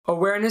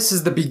Awareness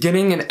is the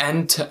beginning and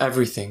end to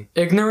everything.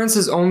 Ignorance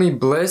is only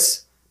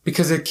bliss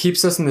because it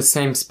keeps us in the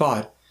same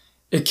spot.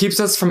 It keeps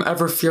us from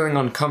ever feeling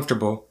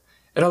uncomfortable.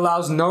 It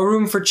allows no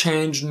room for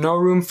change, no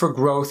room for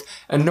growth,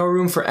 and no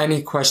room for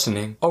any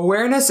questioning.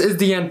 Awareness is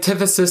the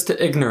antithesis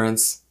to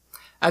ignorance.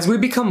 As we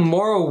become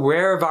more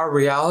aware of our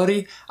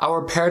reality,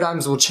 our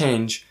paradigms will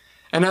change.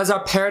 And as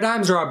our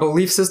paradigms or our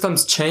belief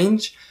systems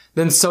change,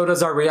 then so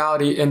does our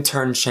reality in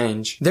turn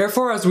change.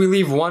 Therefore, as we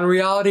leave one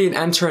reality and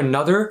enter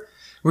another,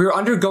 we are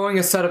undergoing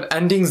a set of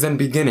endings and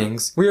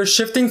beginnings. We are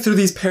shifting through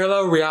these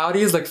parallel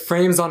realities like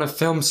frames on a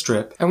film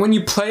strip. And when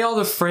you play all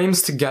the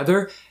frames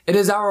together, it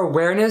is our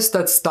awareness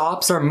that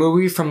stops our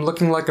movie from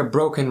looking like a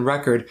broken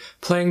record,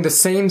 playing the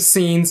same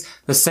scenes,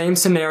 the same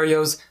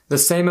scenarios, the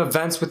same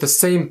events with the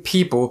same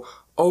people,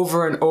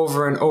 over and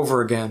over and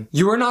over again.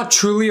 You are not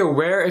truly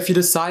aware if you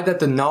decide that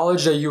the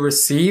knowledge that you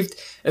received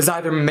is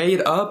either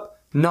made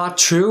up, not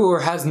true,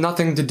 or has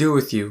nothing to do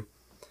with you.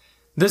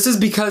 This is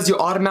because you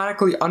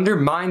automatically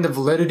undermine the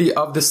validity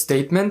of the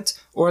statement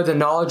or the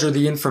knowledge or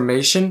the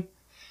information,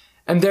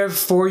 and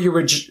therefore you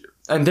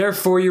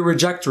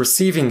reject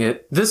receiving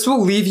it. This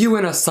will leave you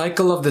in a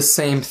cycle of the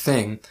same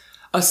thing,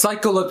 a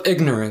cycle of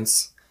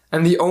ignorance.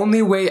 And the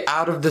only way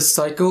out of this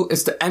cycle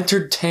is to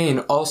entertain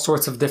all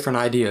sorts of different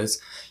ideas.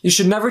 You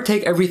should never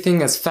take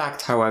everything as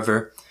fact,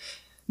 however.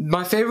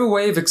 My favorite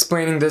way of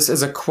explaining this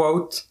is a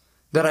quote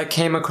that I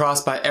came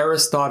across by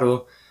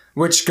Aristotle,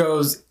 which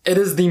goes, "It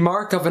is the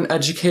mark of an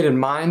educated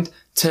mind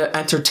to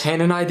entertain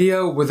an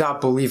idea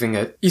without believing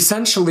it."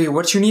 Essentially,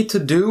 what you need to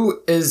do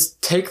is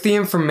take the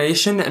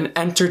information and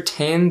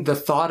entertain the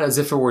thought as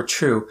if it were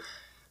true.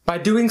 By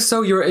doing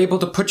so, you're able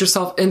to put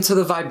yourself into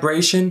the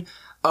vibration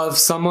of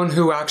someone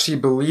who actually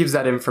believes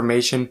that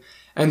information,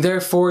 and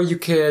therefore you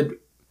could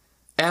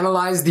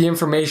analyze the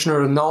information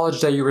or the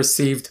knowledge that you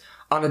received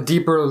on a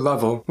deeper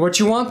level. What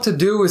you want to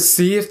do is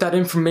see if that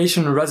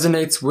information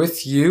resonates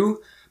with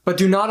you, but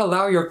do not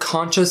allow your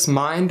conscious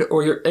mind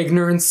or your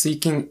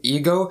ignorance-seeking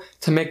ego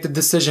to make the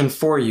decision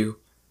for you.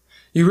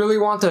 You really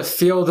want to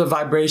feel the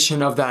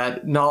vibration of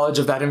that knowledge,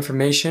 of that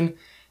information,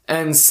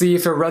 and see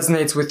if it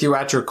resonates with you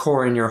at your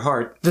core in your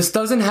heart. This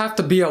doesn't have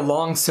to be a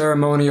long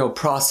ceremonial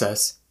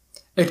process.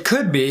 It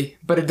could be,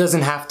 but it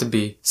doesn't have to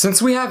be.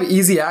 Since we have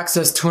easy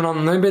access to an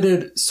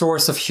unlimited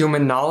source of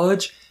human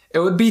knowledge, it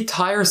would be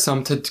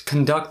tiresome to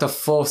conduct a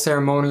full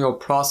ceremonial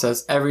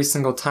process every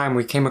single time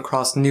we came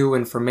across new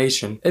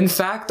information. In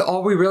fact,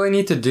 all we really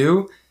need to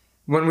do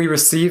when we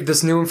receive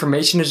this new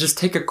information is just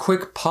take a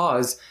quick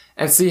pause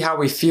and see how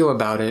we feel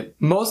about it.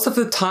 Most of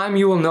the time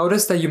you will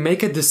notice that you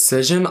make a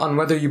decision on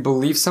whether you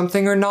believe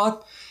something or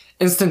not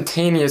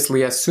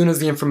instantaneously as soon as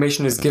the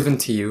information is given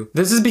to you.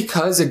 This is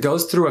because it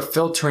goes through a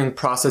filtering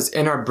process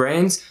in our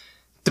brains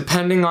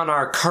depending on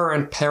our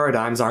current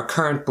paradigms, our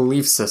current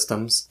belief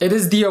systems. It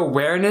is the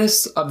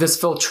awareness of this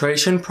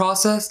filtration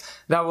process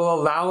that will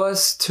allow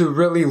us to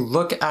really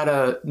look at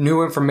a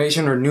new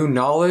information or new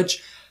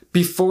knowledge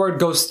before it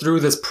goes through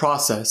this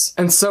process.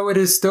 And so it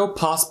is still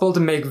possible to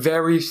make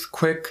very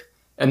quick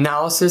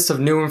analysis of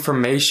new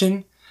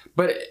information,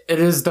 but it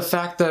is the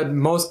fact that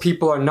most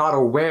people are not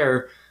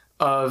aware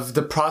of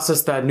the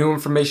process that new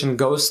information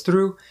goes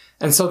through,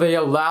 and so they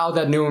allow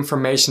that new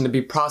information to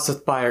be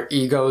processed by our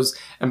egos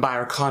and by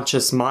our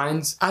conscious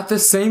minds. At the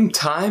same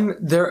time,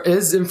 there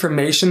is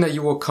information that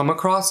you will come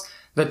across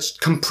that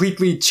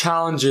completely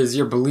challenges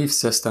your belief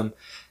system.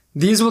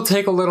 These will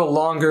take a little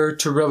longer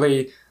to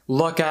really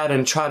look at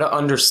and try to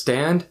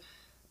understand,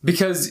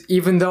 because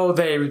even though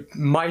they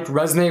might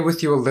resonate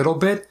with you a little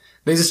bit,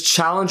 they just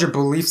challenge your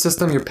belief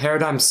system, your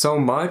paradigm so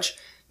much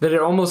that it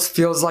almost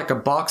feels like a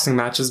boxing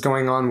match is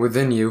going on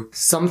within you.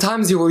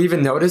 Sometimes you will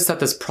even notice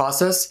that this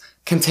process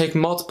can take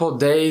multiple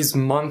days,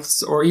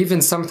 months, or even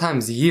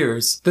sometimes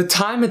years. The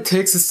time it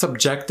takes is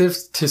subjective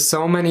to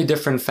so many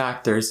different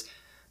factors,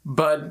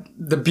 but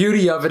the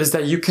beauty of it is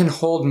that you can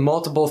hold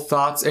multiple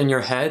thoughts in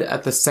your head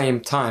at the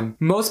same time.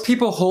 Most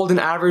people hold an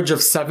average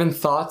of 7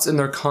 thoughts in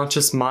their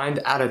conscious mind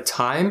at a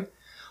time,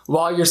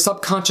 while your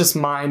subconscious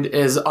mind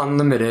is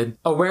unlimited.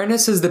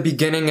 Awareness is the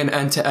beginning and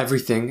end to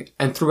everything,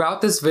 and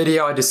throughout this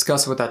video I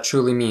discuss what that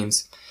truly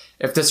means.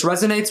 If this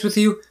resonates with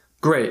you,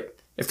 great.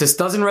 If this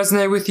doesn't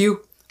resonate with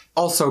you,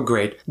 also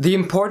great. The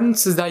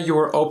importance is that you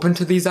are open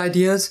to these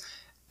ideas,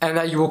 and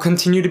that you will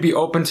continue to be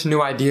open to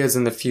new ideas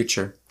in the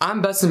future.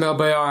 I'm Bassem El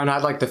Bayar, and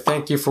I'd like to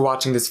thank you for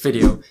watching this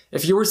video.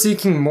 If you were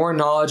seeking more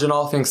knowledge on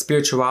all things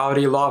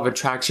spirituality, law of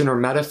attraction, or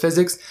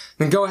metaphysics,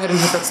 then go ahead and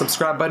hit that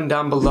subscribe button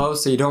down below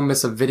so you don't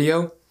miss a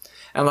video.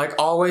 And like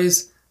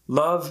always,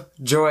 love,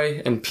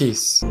 joy, and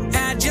peace.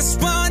 I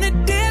just wanna